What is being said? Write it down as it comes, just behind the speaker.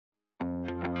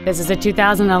This is a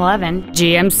 2011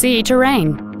 GMC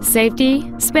Terrain.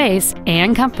 Safety, space,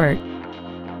 and comfort.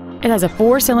 It has a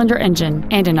 4-cylinder engine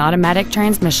and an automatic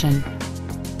transmission.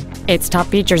 Its top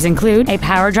features include a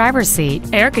power driver's seat,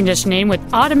 air conditioning with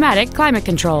automatic climate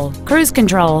control, cruise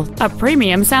control, a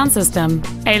premium sound system,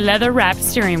 a leather-wrapped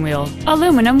steering wheel,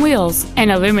 aluminum wheels,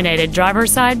 an illuminated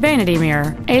driver's side vanity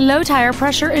mirror, a low tire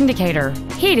pressure indicator,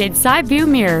 heated side view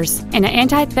mirrors, and an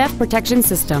anti-theft protection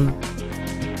system.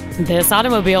 This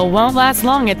automobile won't last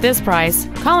long at this price.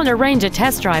 Call and arrange a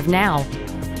test drive now.